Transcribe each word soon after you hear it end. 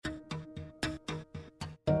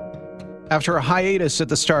After a hiatus at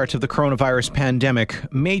the start of the coronavirus pandemic,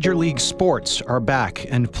 Major League sports are back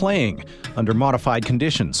and playing under modified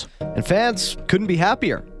conditions. And fans couldn't be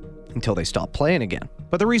happier until they stopped playing again.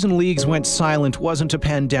 But the reason leagues went silent wasn't a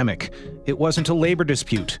pandemic. It wasn't a labor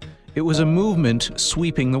dispute. It was a movement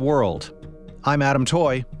sweeping the world. I'm Adam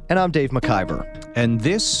Toy. And I'm Dave McIver. And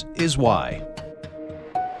this is why.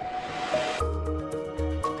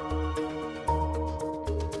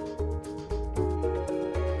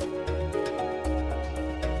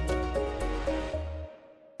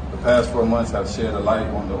 The past 4 months have shed a light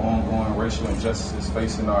on the ongoing racial injustices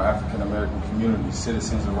facing our African American community.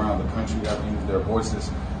 Citizens around the country have used their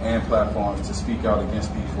voices and platforms to speak out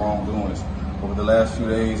against these wrongdoings. Over the last few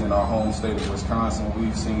days in our home state of Wisconsin,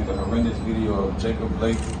 we've seen the horrendous video of Jacob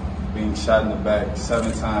Blake being shot in the back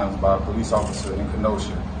 7 times by a police officer in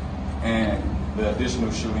Kenosha, and the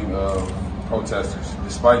additional shooting of protesters.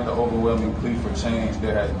 Despite the overwhelming plea for change,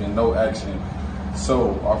 there has been no action.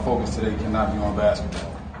 So our focus today cannot be on basketball.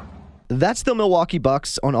 That's the Milwaukee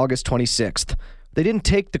Bucks on August 26th. They didn't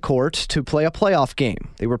take the court to play a playoff game.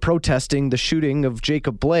 They were protesting the shooting of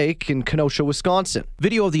Jacob Blake in Kenosha, Wisconsin.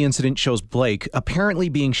 Video of the incident shows Blake apparently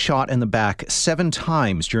being shot in the back 7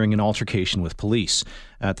 times during an altercation with police.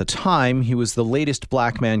 At the time, he was the latest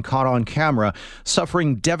black man caught on camera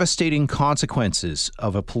suffering devastating consequences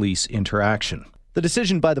of a police interaction. The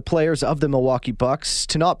decision by the players of the Milwaukee Bucks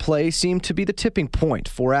to not play seemed to be the tipping point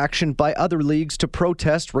for action by other leagues to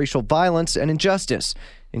protest racial violence and injustice,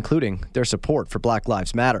 including their support for Black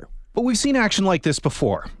Lives Matter. But we've seen action like this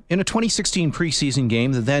before. In a 2016 preseason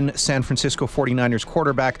game, the then San Francisco 49ers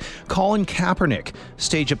quarterback Colin Kaepernick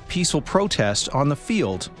staged a peaceful protest on the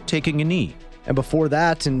field, taking a knee. And before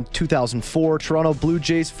that, in 2004, Toronto Blue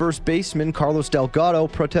Jays first baseman Carlos Delgado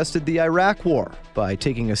protested the Iraq War by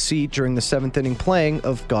taking a seat during the 7th inning playing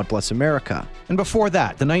of God Bless America. And before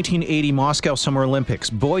that, the 1980 Moscow Summer Olympics,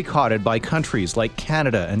 boycotted by countries like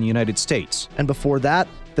Canada and the United States. And before that,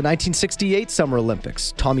 the 1968 Summer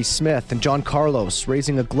Olympics, Tommy Smith and John Carlos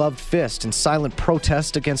raising a gloved fist in silent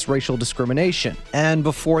protest against racial discrimination. And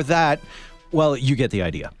before that, well, you get the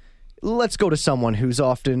idea. Let's go to someone who's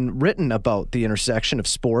often written about the intersection of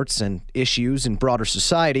sports and issues in broader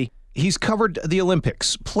society. He's covered the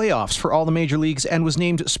Olympics, playoffs for all the major leagues, and was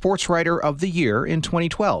named Sports Writer of the Year in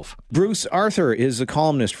 2012. Bruce Arthur is a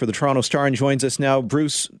columnist for the Toronto Star and joins us now.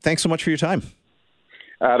 Bruce, thanks so much for your time.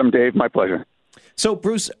 Adam, Dave, my pleasure. So,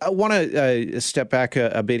 Bruce, I want to step back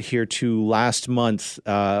a bit here to last month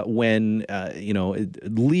when,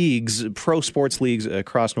 leagues, pro sports leagues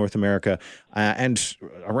across North America and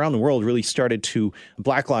around the world really started to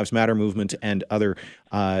Black Lives Matter movement and other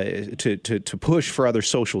to push for other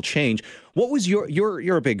social change. What was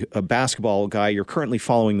you're a big basketball guy. You're currently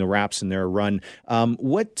following the Raps in their run.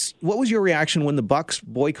 What was your reaction when the Bucks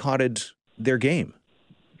boycotted their game?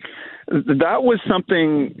 That was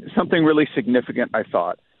something really significant, I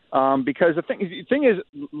thought, because the thing is,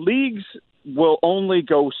 leagues will only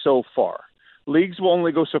go so far. Leagues will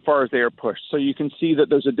only go so far as they are pushed. So you can see that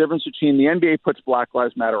there's a difference between the NBA puts Black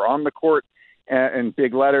Lives Matter on the court in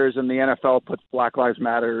big letters, and the NFL puts Black Lives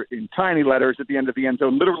Matter in tiny letters at the end of the end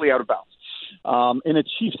zone, literally out of bounds. In a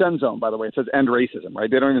Chiefs end zone, by the way, it says end racism,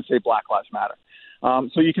 right? They don't even say Black Lives Matter.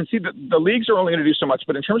 So you can see that the leagues are only going to do so much.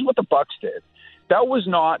 But in terms of what the Bucks did, that was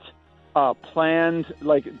not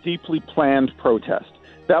deeply planned protest.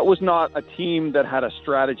 That was not a team that had a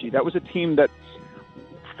strategy. That was a team that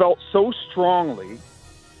felt so strongly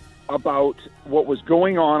about what was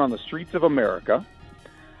going on the streets of America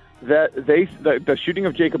that the shooting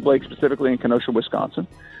of Jacob Blake, specifically in Kenosha, Wisconsin,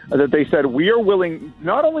 that they said, we are willing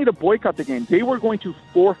not only to boycott the game, they were going to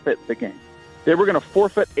forfeit the game. They were going to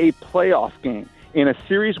forfeit a playoff game in a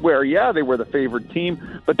series where, they were the favored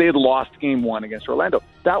team, but they had lost game 1 against Orlando.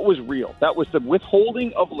 That was real. That was the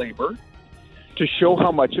withholding of labor to show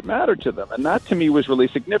how much it mattered to them. And that, to me, was really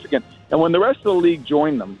significant. And when the rest of the league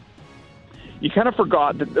joined them, you kind of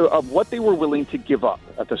forgot of what they were willing to give up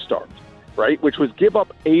at the start, right? Which was give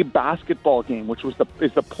up a basketball game, which is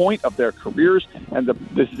the point of their careers. And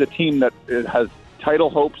this is a team that has title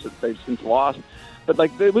hopes that they've since lost. But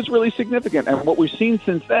it was really significant. And what we've seen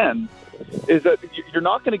since then is that you're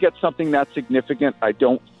not going to get something that significant, I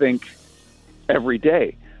don't think, every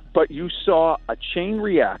day. But you saw a chain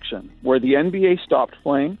reaction where the NBA stopped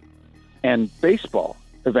playing and baseball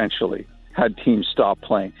eventually had teams stop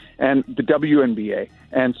playing, and the WNBA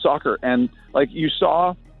and soccer. And you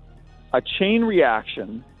saw a chain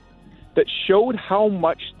reaction that showed how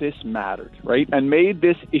much this mattered, right? And made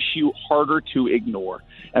this issue harder to ignore.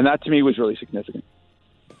 And that, to me, was really significant.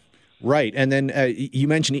 Right, and then you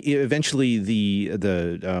mentioned eventually the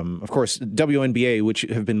of course WNBA, which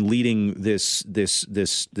have been leading this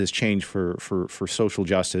change for social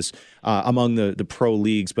justice among the pro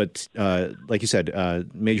leagues, but like you said,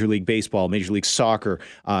 Major League Baseball, Major League Soccer,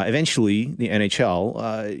 eventually the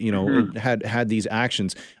NHL, had these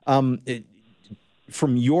actions.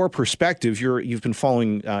 From your perspective, you've been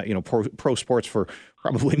following pro sports for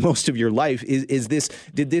probably most of your life.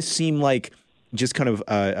 Did this seem like just kind of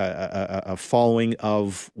a following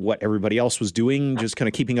of what everybody else was doing, just kind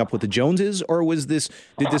of keeping up with the Joneses, or did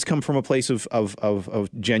this come from a place of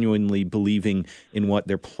genuinely believing in what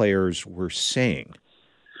their players were saying?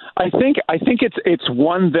 I think it's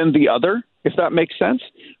one then the other, if that makes sense,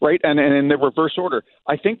 right? And in the reverse order.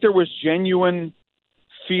 I think there was genuine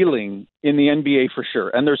feeling in the NBA for sure,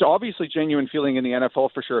 and there's obviously genuine feeling in the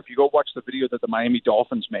NFL for sure. If you go watch the video that the Miami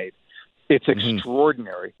Dolphins made, it's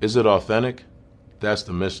extraordinary. Is it authentic? That's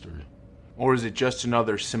the mystery. Or is it just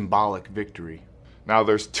another symbolic victory? Now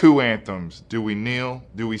there's two anthems. Do we kneel?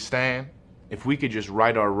 Do we stand? If we could just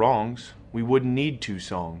right our wrongs, we wouldn't need two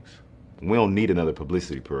songs. We don't need another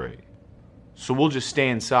publicity parade. So we'll just stay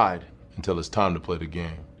inside until it's time to play the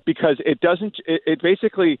game. Because it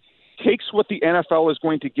basically takes what the NFL is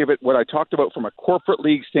going to give it, what I talked about from a corporate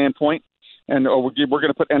league standpoint, and we're going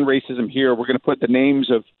to put end racism here. We're going to put the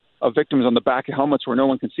names of victims on the back of helmets where no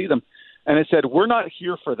one can see them. And it said, we're not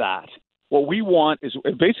here for that. What we want is,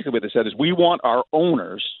 basically what they said is, we want our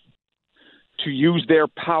owners to use their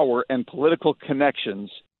power and political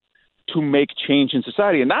connections to make change in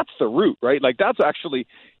society. And that's the root, right? Like, that's actually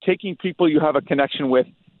taking people you have a connection with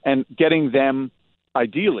and getting them,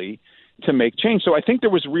 ideally, to make change. So I think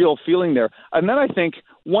there was real feeling there. And then I think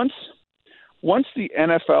once the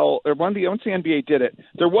NFL, or once the NBA did it,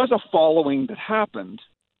 there was a following that happened.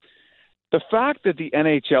 The fact that the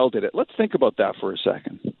NHL did it, let's think about that for a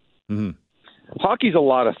second. Mm-hmm. Hockey's a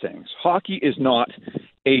lot of things. Hockey is not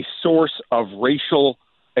a source of racial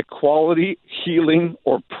equality, healing,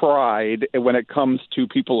 or pride when it comes to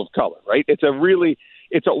people of color, right? It's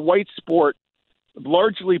a white sport,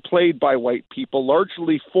 largely played by white people,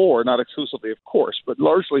 largely for, not exclusively of course, but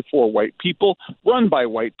largely for white people, run by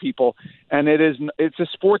white people, and it's a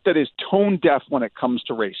sport that is tone deaf when it comes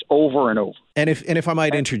to race, over and over. And if I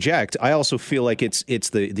might interject, I also feel like it's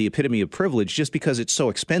the epitome of privilege, just because it's so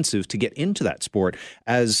expensive to get into that sport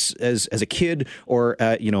as a kid or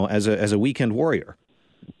as a weekend warrior.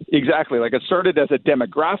 Exactly. Like, it started as a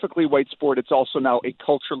demographically white sport. It's also now a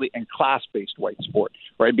culturally and class-based white sport,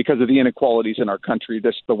 right? Because of the inequalities in our country,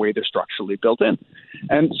 the way they're structurally built in.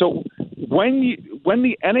 And so when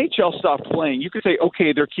the NHL stopped playing, you could say,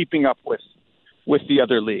 okay, they're keeping up with the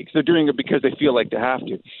other leagues. They're doing it because they feel like they have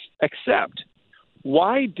to. Except,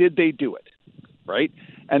 why did they do it, right?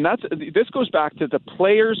 And this goes back to the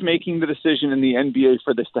players making the decision in the NBA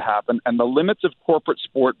for this to happen, and the limits of corporate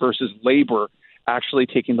sport versus labor actually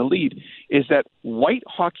taking the lead, is that white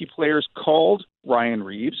hockey players called Ryan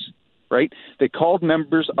Reeves, right? They called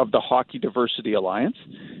members of the Hockey Diversity Alliance,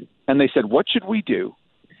 and they said, what should we do?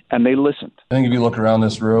 And they listened. I think if you look around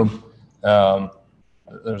this room,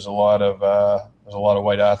 there's a lot of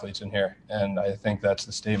white athletes in here, and I think that's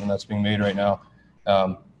the statement that's being made right now.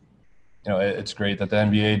 It's great that the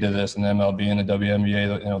NBA did this, and the MLB and the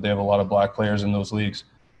WNBA. They have a lot of black players in those leagues,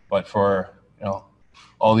 but for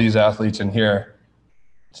all these athletes in here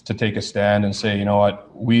to take a stand and say, you know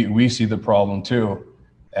what, we see the problem too,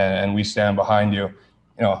 and we stand behind you.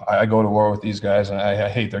 I go to war with these guys, and I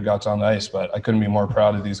hate their guts on the ice, but I couldn't be more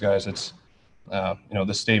proud of these guys. It's,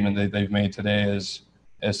 the statement that they've made today is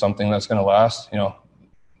something that's going to last.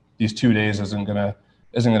 These 2 days isn't going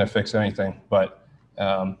to fix anything, but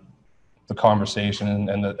the conversation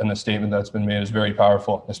and the statement that's been made is very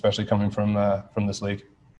powerful, especially coming from this league.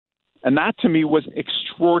 And that, to me, was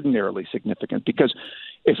extraordinarily significant, because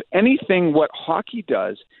if anything, what hockey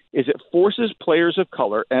does is it forces players of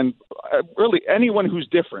color, and really anyone who's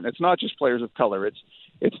different, it's not just players of color,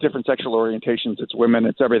 it's different sexual orientations, it's women,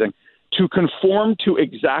 it's everything, to conform to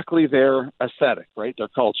exactly their aesthetic, right, their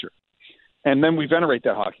culture. And then we venerate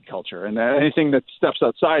that hockey culture. And anything that steps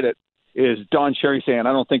outside it is Don Cherry saying,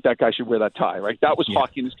 I don't think that guy should wear that tie, right? That was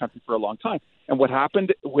hockey in this country for a long time. And what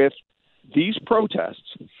happened with these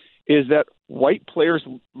protests is that white players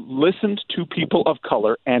listened to people of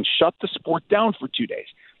color and shut the sport down for 2 days.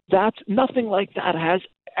 Nothing like that has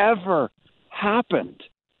ever happened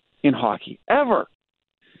in hockey, ever.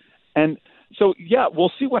 And so,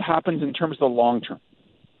 we'll see what happens in terms of the long term,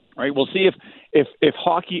 right? We'll see if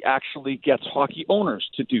hockey actually gets hockey owners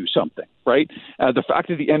to do something, right? The fact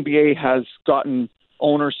that the NBA has gotten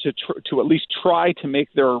owners to at least try to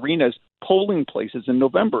make their arenas polling places in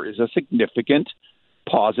November is a significant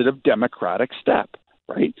positive democratic step,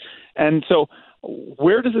 right? And so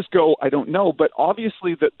where does this go? I don't know. But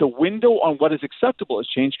obviously the window on what is acceptable has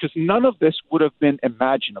changed, because none of this would have been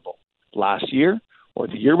imaginable last year or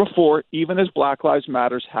the year before, even as Black Lives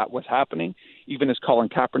Matter was happening, even as Colin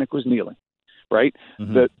Kaepernick was kneeling, right?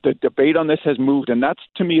 Mm-hmm. The debate on this has moved. And that's,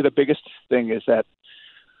 to me, the biggest thing is that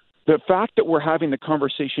the fact that we're having the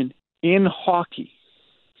conversation in hockey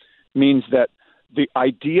means that the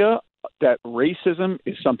idea that racism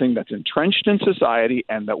is something that's entrenched in society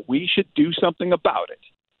and that we should do something about it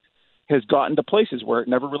has gotten to places where it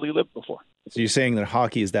never really lived before. So you're saying that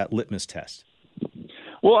hockey is that litmus test?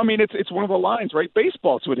 Well, I mean, it's one of the lines, right?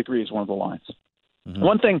 Baseball, to a degree, is one of the lines. Mm-hmm.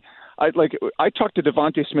 One thing, I talked to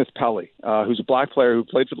Devontae Smith-Pelly, who's a black player who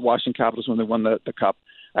played for the Washington Capitals when they won the Cup.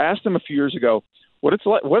 I asked him a few years ago, what is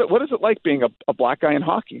it like being a black guy in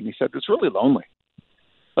hockey? And he said, it's really lonely.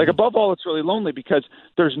 Like, above all, it's really lonely because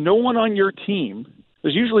there's no one on your team.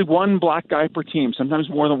 There's usually one black guy per team, sometimes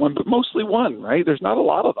more than one, but mostly one, right? There's not a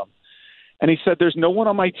lot of them. And he said, there's no one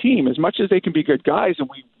on my team, as much as they can be good guys and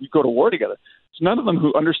we go to war together. There's none of them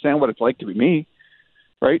who understand what it's like to be me,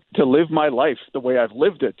 right? To live my life the way I've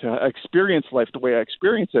lived it, to experience life the way I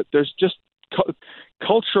experience it. There's just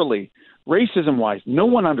culturally, racism-wise, no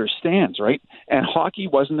one understands, right? And hockey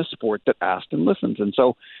wasn't a sport that asked and listens. And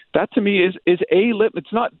so that, to me, is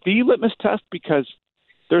it's not the litmus test, because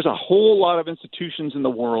there's a whole lot of institutions in the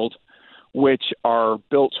world which are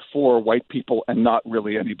built for white people and not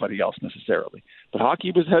really anybody else necessarily. But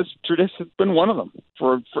hockey has traditionally been one of them.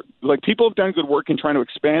 For people have done good work in trying to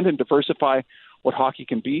expand and diversify what hockey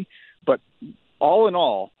can be. But all in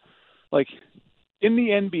all, like in the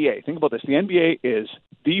NBA, think about this. The NBA is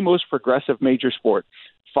the most progressive major sport.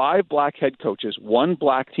 5 black head coaches, 1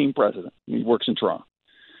 black team president. He works in Toronto,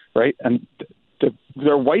 right? And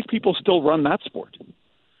their white people still run that sport.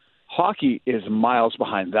 Hockey is miles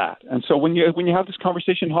behind that. And so when you have this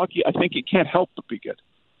conversation in hockey, I think it can't help but be good.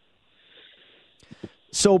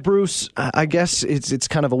 So, Bruce, I guess it's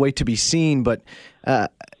kind of a wait to be seen, but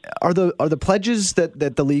are the pledges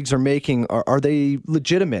that the leagues are making, are they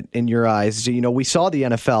legitimate in your eyes? You know, we saw the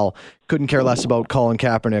NFL couldn't care less about Colin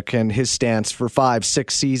Kaepernick and his stance for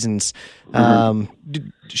 5-6 seasons. Mm-hmm.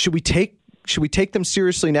 Should we take them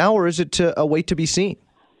seriously now, or is it a wait to be seen?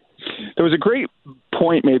 There was a great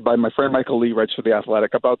point made by my friend Michael Lee, writes for The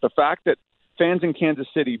Athletic, about the fact that fans in Kansas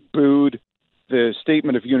City booed the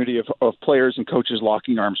statement of unity of players and coaches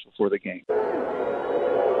locking arms before the game.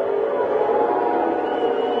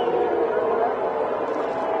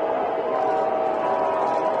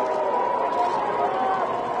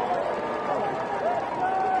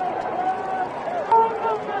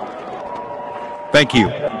 Thank you.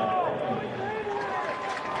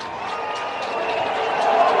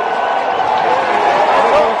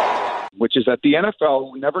 Which is that the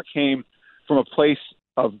NFL never came from a place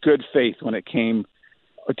of good faith when it came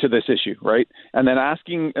to this issue, right? And then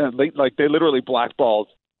asking, they literally blackballed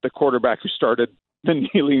the quarterback who started the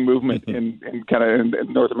kneeling movement in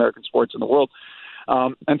North American sports in the world.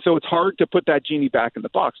 And so it's hard to put that genie back in the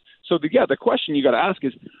box. So the question you got to ask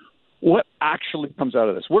is, what actually comes out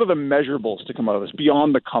of this? What are the measurables to come out of this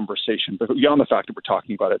beyond the conversation, beyond the fact that we're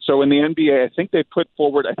talking about it? So in the NBA, I think they put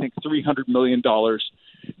forward, $300 million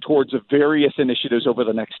towards various initiatives over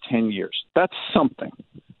the next 10 years. That's something,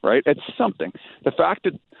 right? It's something. The fact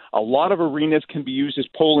that a lot of arenas can be used as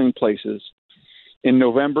polling places in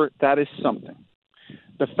November, that is something.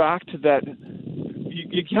 The fact that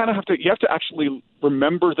you have to actually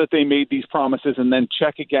remember that they made these promises and then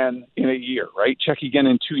check again in a year, right? Check again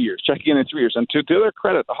in 2 years, check again in 3 years. And to their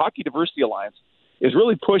credit, the Hockey Diversity Alliance is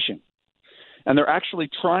really pushing. And they're actually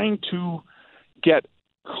trying to get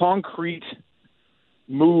concrete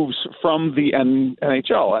moves from the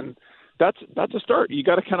NHL. And that's a start. You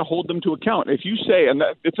got to kind of hold them to account. If you say, and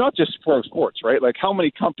it's not just pro sports, right? Like, how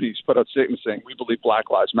many companies put out statements saying we believe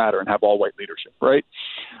Black Lives Matter and have all white leadership, right?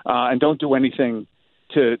 And don't do anything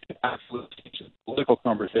to actually teach a political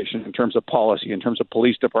conversation in terms of policy, in terms of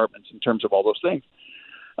police departments, in terms of all those things.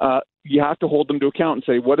 You have to hold them to account and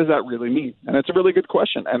say, what does that really mean? And it's a really good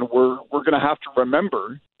question. And we're going to have to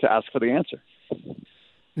remember to ask for the answer.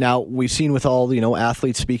 Now, we've seen with all,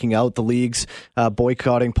 athletes speaking out, the leagues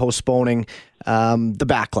boycotting, postponing, the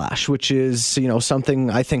backlash, which is, something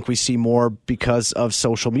I think we see more because of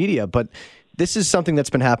social media. But this is something that's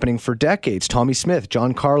been happening for decades. Tommy Smith,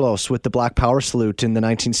 John Carlos with the Black Power salute in the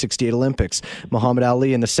 1968 Olympics, Muhammad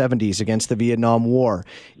Ali in the 70s against the Vietnam War.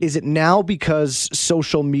 Is it now because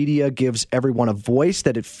social media gives everyone a voice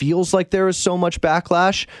that it feels like there is so much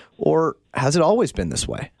backlash, or has it always been this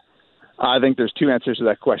way? I think there's two answers to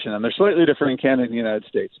that question, and they're slightly different in Canada and the United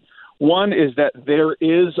States. One is that there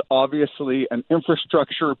is obviously an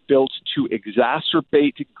infrastructure built to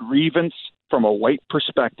exacerbate grievance from a white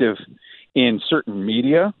perspective in certain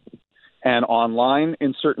media and online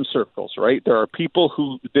in certain circles, right? There are people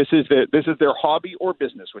who this is their hobby or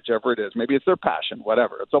business, whichever it is. Maybe it's their passion,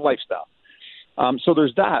 whatever. It's a lifestyle. So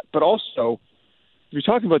there's that. But also, if you're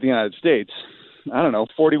talking about the United States, I don't know,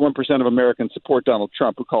 41% of Americans support Donald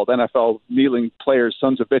Trump, who called NFL kneeling players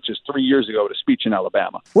sons of bitches 3 years ago at a speech in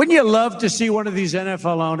Alabama. Wouldn't you love to see one of these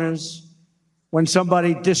NFL owners, when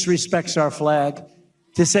somebody disrespects our flag,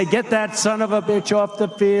 to say, get that son of a bitch off the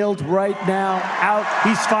field right now, out,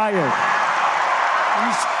 he's fired.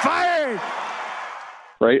 He's fired!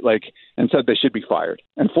 Right? And said they should be fired.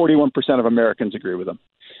 And 41% of Americans agree with them.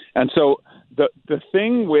 And so the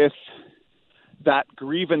thing with that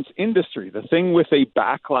grievance industry, the thing with a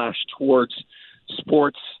backlash towards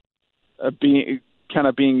sports being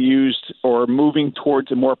used or moving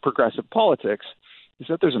towards a more progressive politics, is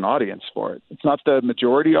that there's an audience for it. It's not the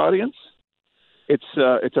majority audience. It's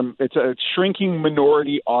a shrinking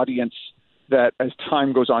minority audience that, as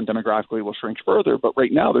time goes on, demographically will shrink further. But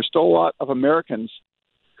right now, there's still a lot of Americans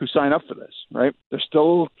who sign up for this. Right? There's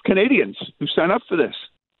still Canadians who sign up for this.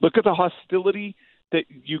 Look at the hostility that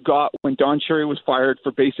you got when Don Cherry was fired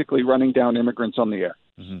for basically running down immigrants on the air,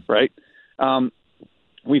 right?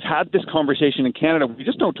 We've had this conversation in Canada. We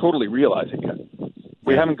just don't totally realize it yet.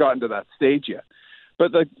 We haven't gotten to that stage yet.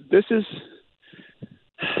 But this is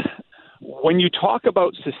when you talk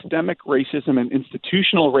about systemic racism and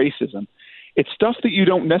institutional racism, it's stuff that you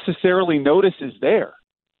don't necessarily notice is there.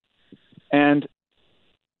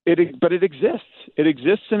 But it exists. It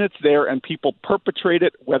exists and it's there, and people perpetrate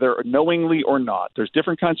it, whether knowingly or not. There's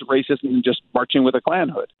different kinds of racism than just marching with a Klan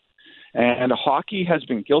hood. And hockey has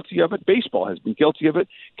been guilty of it. Baseball has been guilty of it.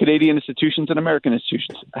 Canadian institutions and American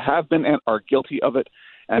institutions have been and are guilty of it.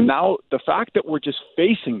 And now the fact that we're just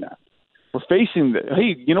facing that,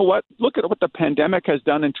 hey, you know what? Look at what the pandemic has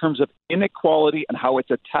done in terms of inequality and how it's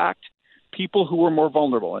attacked people who were more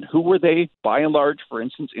vulnerable. And who were they, by and large, for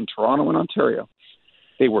instance, in Toronto and Ontario?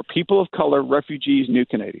 They were people of color, refugees, new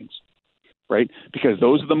Canadians, right? Because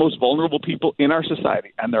those are the most vulnerable people in our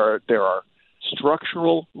society, and there are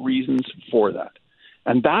structural reasons for that.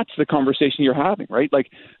 And that's the conversation you're having, right?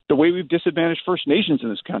 Like the way we've disadvantaged First Nations in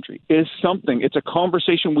this country is it's a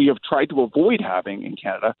conversation we have tried to avoid having in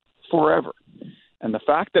Canada forever. And the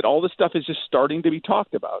fact that all this stuff is just starting to be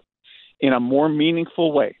talked about in a more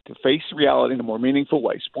meaningful way, to face reality in a more meaningful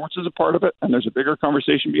way. Sports is a part of it, and there's a bigger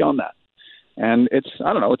conversation beyond that. And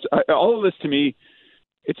all of this to me,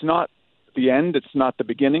 it's not the end, it's not the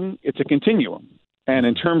beginning, it's a continuum. And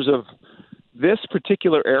in terms of this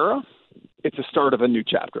particular era, it's the start of a new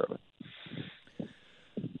chapter of it.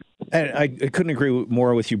 And I couldn't agree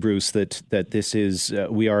more with you, Bruce, that this is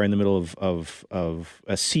we are in the middle of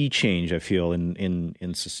a sea change, I feel,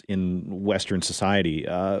 in Western society.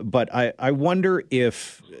 But I wonder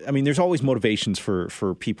if, there's always motivations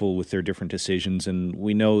for people with their different decisions, and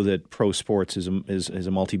we know that pro sports is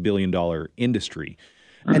a multi-billion-dollar industry.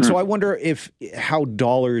 And so I wonder how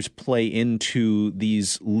dollars play into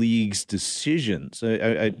these leagues' decisions.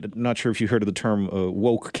 I'm not sure if you heard of the term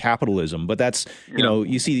woke capitalism, but that's,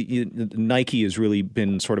 you see Nike has really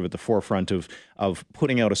been sort of at the forefront of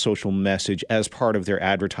putting out a social message as part of their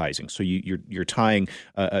advertising. So you're tying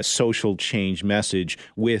a social change message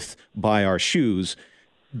with buy our shoes.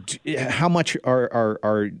 How much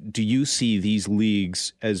do you see these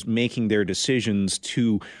leagues as making their decisions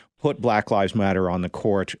to put Black Lives Matter on the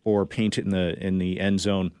court or paint it in the end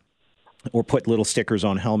zone or put little stickers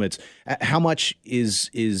on helmets? How much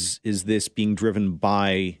is this being driven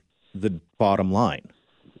by the bottom line?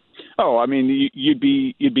 Oh, you'd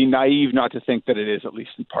be naive not to think that it is, at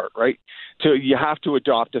least in part, right? So you have to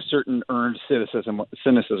adopt a certain earned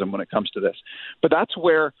cynicism when it comes to this. But that's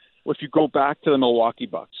where, if you go back to the Milwaukee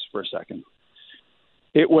Bucks for a second,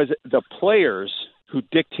 it was the players who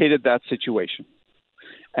dictated that situation.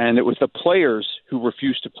 And it was the players who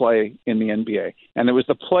refused to play in the NBA. And it was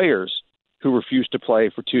the players who refused to play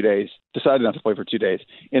for 2 days, decided not to play for 2 days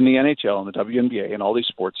in the NHL and the WNBA and all these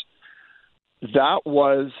sports. It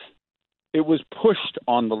was pushed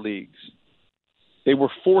on the leagues. They were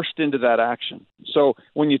forced into that action. So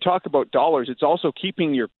when you talk about dollars, it's also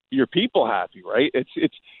keeping your people happy, right?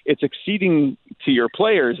 It's acceding to your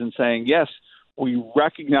players and saying, yes, we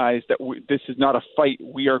recognize that this is not a fight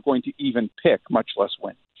we are going to even pick, much less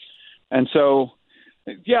win. And so,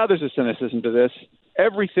 yeah, there's a cynicism to this.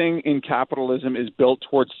 Everything in capitalism is built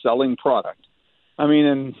towards selling product.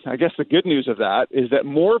 And I guess the good news of that is that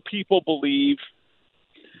more people believe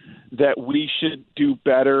that we should do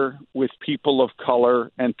better with people of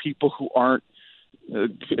color and people who aren't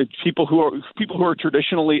people who are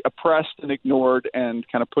traditionally oppressed and ignored and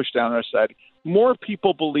kind of pushed down on our side. More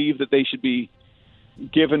people believe that they should be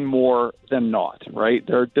given more than not, right?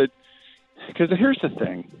 Because here's the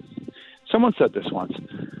thing. Someone said this once.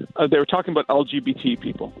 They were talking about LGBT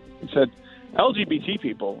people. They said, LGBT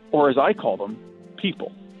people, or as I call them,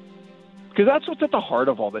 people. Because that's what's at the heart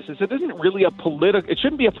of all this. Is it isn't really it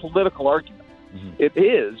shouldn't be a political argument. Mm-hmm. It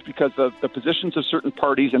is because of the positions of certain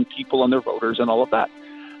parties and people and their voters and all of that.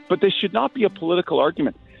 But this should not be a political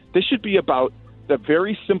argument. This should be about the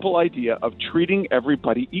very simple idea of treating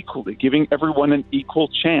everybody equally, giving everyone an equal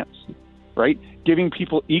chance, right? Giving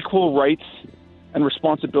people equal rights and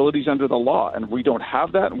responsibilities under the law. And we don't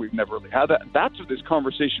have that, and we've never really had that. And that's what this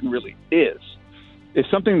conversation really is. It's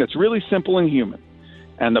something that's really simple and human.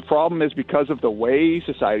 And the problem is because of the way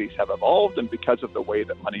societies have evolved and because of the way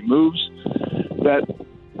that money moves, that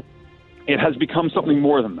it has become something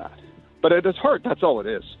more than that. But at its heart, that's all it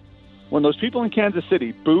is. When those people in Kansas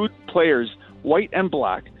City booed players, white and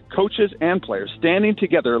black, coaches and players, standing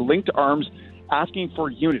together, linked arms, asking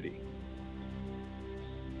for unity,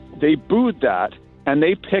 they booed that, and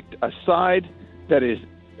they picked a side that is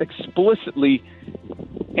explicitly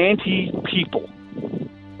anti-people,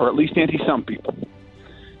 or at least anti-some people.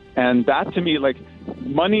 And that, to me, like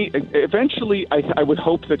money, eventually I would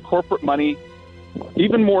hope that corporate money,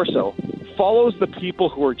 even more so, follows the people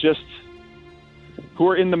who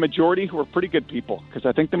are in the majority, who are pretty good people, because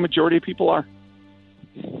I think the majority of people are.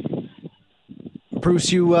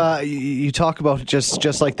 Bruce, you talk about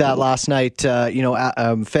just like that last night.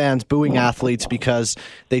 Fans booing athletes because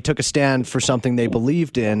they took a stand for something they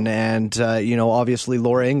believed in, and obviously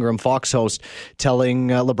Laura Ingraham, Fox host, telling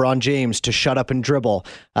LeBron James to shut up and dribble.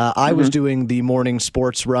 I was doing the morning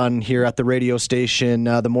sports run here at the radio station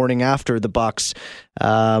the morning after the Bucks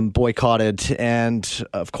boycotted, and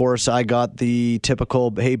of course I got the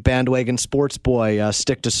typical "Hey, bandwagon sports boy,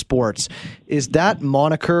 stick to sports." Is that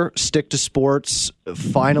moniker, "stick to sports,"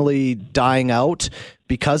 finally dying out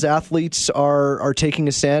because athletes are taking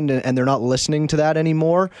a stand and they're not listening to that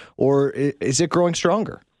anymore, or is it growing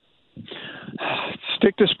stronger?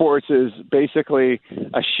 Stick to sports is basically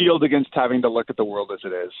a shield against having to look at the world as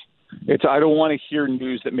it is. I don't want to hear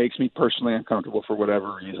news that makes me personally uncomfortable for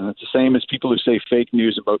whatever reason. It's the same as people who say fake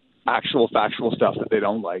news about actual factual stuff that they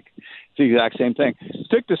don't like. It's the exact same thing.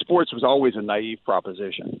 Stick to sports was always a naive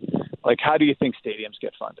proposition. Like, how do you think stadiums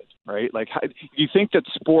get funded, right? Like, do you think that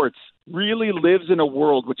sports really lives in a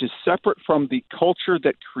world which is separate from the culture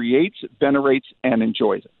that creates, venerates, and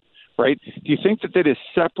enjoys it, right? Do you think that is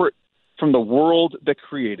separate from the world that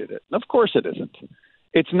created it? And of course it isn't.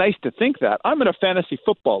 It's nice to think that. I'm in a fantasy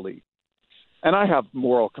football league, and I have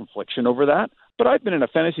moral confliction over that, but I've been in a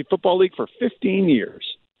fantasy football league for 15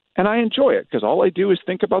 years, and I enjoy it because all I do is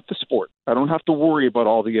think about the sport. I don't have to worry about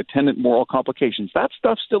all the attendant moral complications. That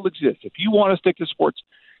stuff still exists. If you want to stick to sports,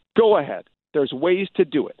 go ahead. There's ways to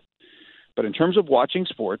do it. But in terms of watching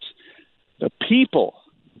sports, the people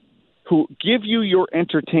who give you your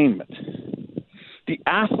entertainment, the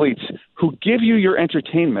athletes who give you your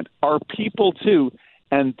entertainment are people too,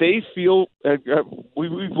 and they feel,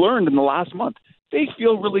 we've learned in the last month, they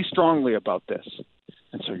feel really strongly about this.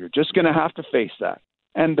 And so you're just going to have to face that.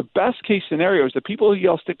 And the best case scenario is the people who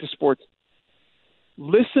yell stick to sports,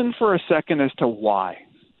 listen for a second as to why.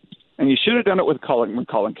 And you should have done it when Colin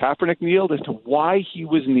Kaepernick kneeled, as to why he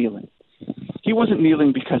was kneeling. He wasn't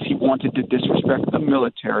kneeling because he wanted to disrespect the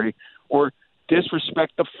military or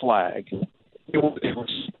disrespect the flag. It was a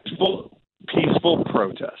peaceful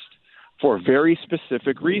protest for very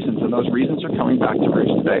specific reasons, and those reasons are coming back to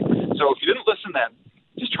roost today. So if you didn't listen then,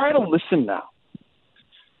 just try to listen now.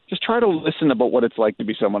 Just try to listen about what it's like to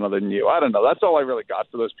be someone other than you. I don't know. That's all I really got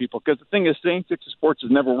for those people, because the thing is, saying stick to sports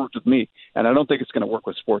has never worked with me, and I don't think it's going to work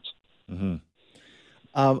with sports. Mm-hmm.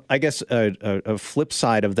 I guess a flip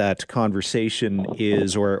side of that conversation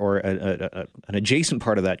is, or an adjacent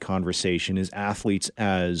part of that conversation is athletes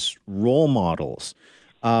as role models.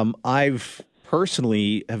 I've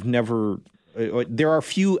personally have never. There are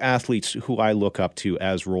few athletes who I look up to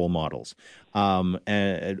as role models, but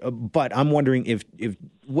I'm wondering if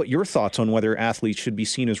what your thoughts on whether athletes should be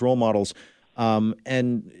seen as role models,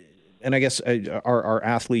 and I guess are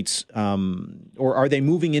athletes, or are they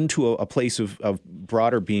moving into a place of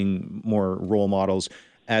broader being more role models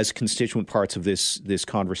as constituent parts of this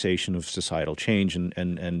conversation of societal change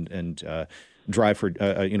and drive for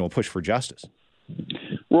push for justice?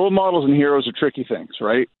 Role models and heroes are tricky things,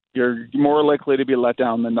 right? You're more likely to be let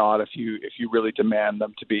down than not if you really demand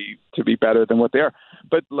them to be better than what they are.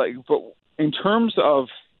 But in terms of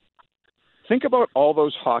think about all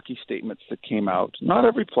those hockey statements that came out. Not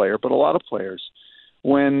every player, but a lot of players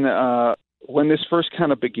when this first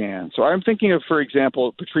kind of began. So I'm thinking of, for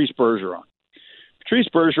example, Patrice Bergeron. Patrice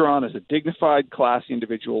Bergeron is a dignified, classy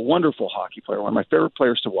individual, wonderful hockey player, one of my favorite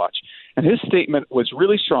players to watch. And his statement was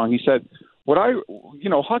really strong. He said,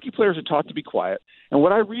 hockey players are taught to be quiet. And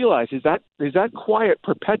what I realize is that quiet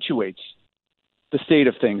perpetuates the state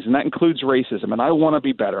of things. And that includes racism. And I want to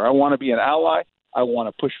be better. I want to be an ally. I want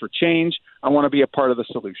to push for change. I want to be a part of the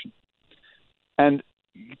solution. And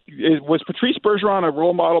was Patrice Bergeron a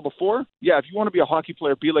role model before? Yeah, if you want to be a hockey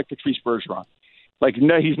player, be like Patrice Bergeron.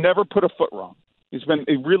 He's never put a foot wrong. He's been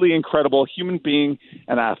a really incredible human being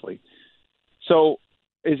and athlete. So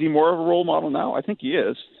is he more of a role model now? I think he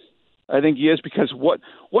is. I think he is because what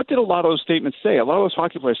did a lot of those statements say? A lot of those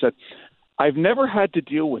hockey players said, I've never had to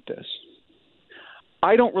deal with this.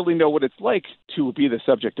 I don't really know what it's like to be the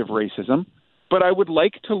subject of racism, but I would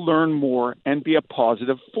like to learn more and be a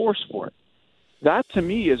positive force for it. That, to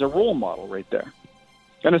me, is a role model right there.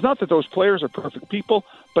 And it's not that those players are perfect people,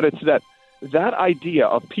 but it's that idea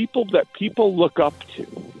of people that people look up to.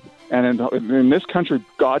 And in this country,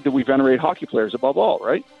 God, do we venerate hockey players above all,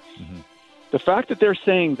 right? Mm-hmm. The fact that they're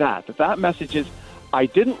saying that message is, I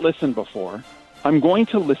didn't listen before, I'm going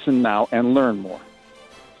to listen now and learn more.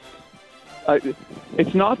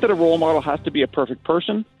 It's not that a role model has to be a perfect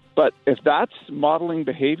person, but if that's modeling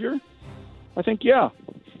behavior, I think, yeah.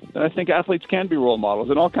 And I think athletes can be role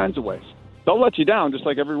models in all kinds of ways. They'll let you down just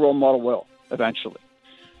like every role model will eventually.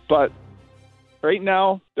 But right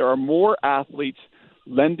now, there are more athletes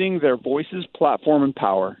lending their voices, platform, and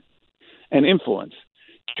power and influence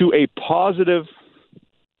to a positive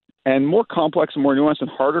and more complex and more nuanced and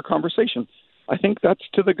harder conversation. I think that's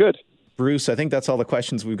to the good. Bruce, I think that's all the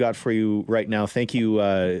questions we've got for you right now. Thank you.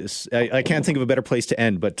 I can't think of a better place to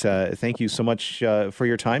end, but thank you so much for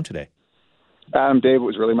your time today. Dave, it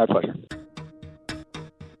was really my pleasure.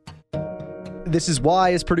 This Is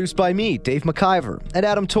Why is produced by me, Dave McIver, and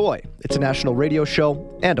Adam Toy. It's a national radio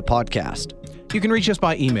show and a podcast. You can reach us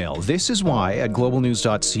by email,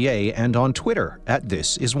 thisiswhy@globalnews.ca, and on Twitter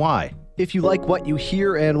 @thisiswhy. If you like what you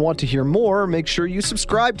hear and want to hear more, make sure you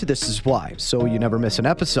subscribe to This Is Why so you never miss an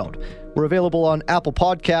episode. We're available on Apple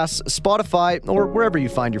Podcasts, Spotify, or wherever you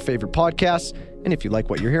find your favorite podcasts. And if you like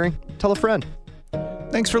what you're hearing, tell a friend.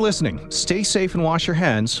 Thanks for listening. Stay safe and wash your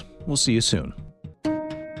hands. We'll see you soon.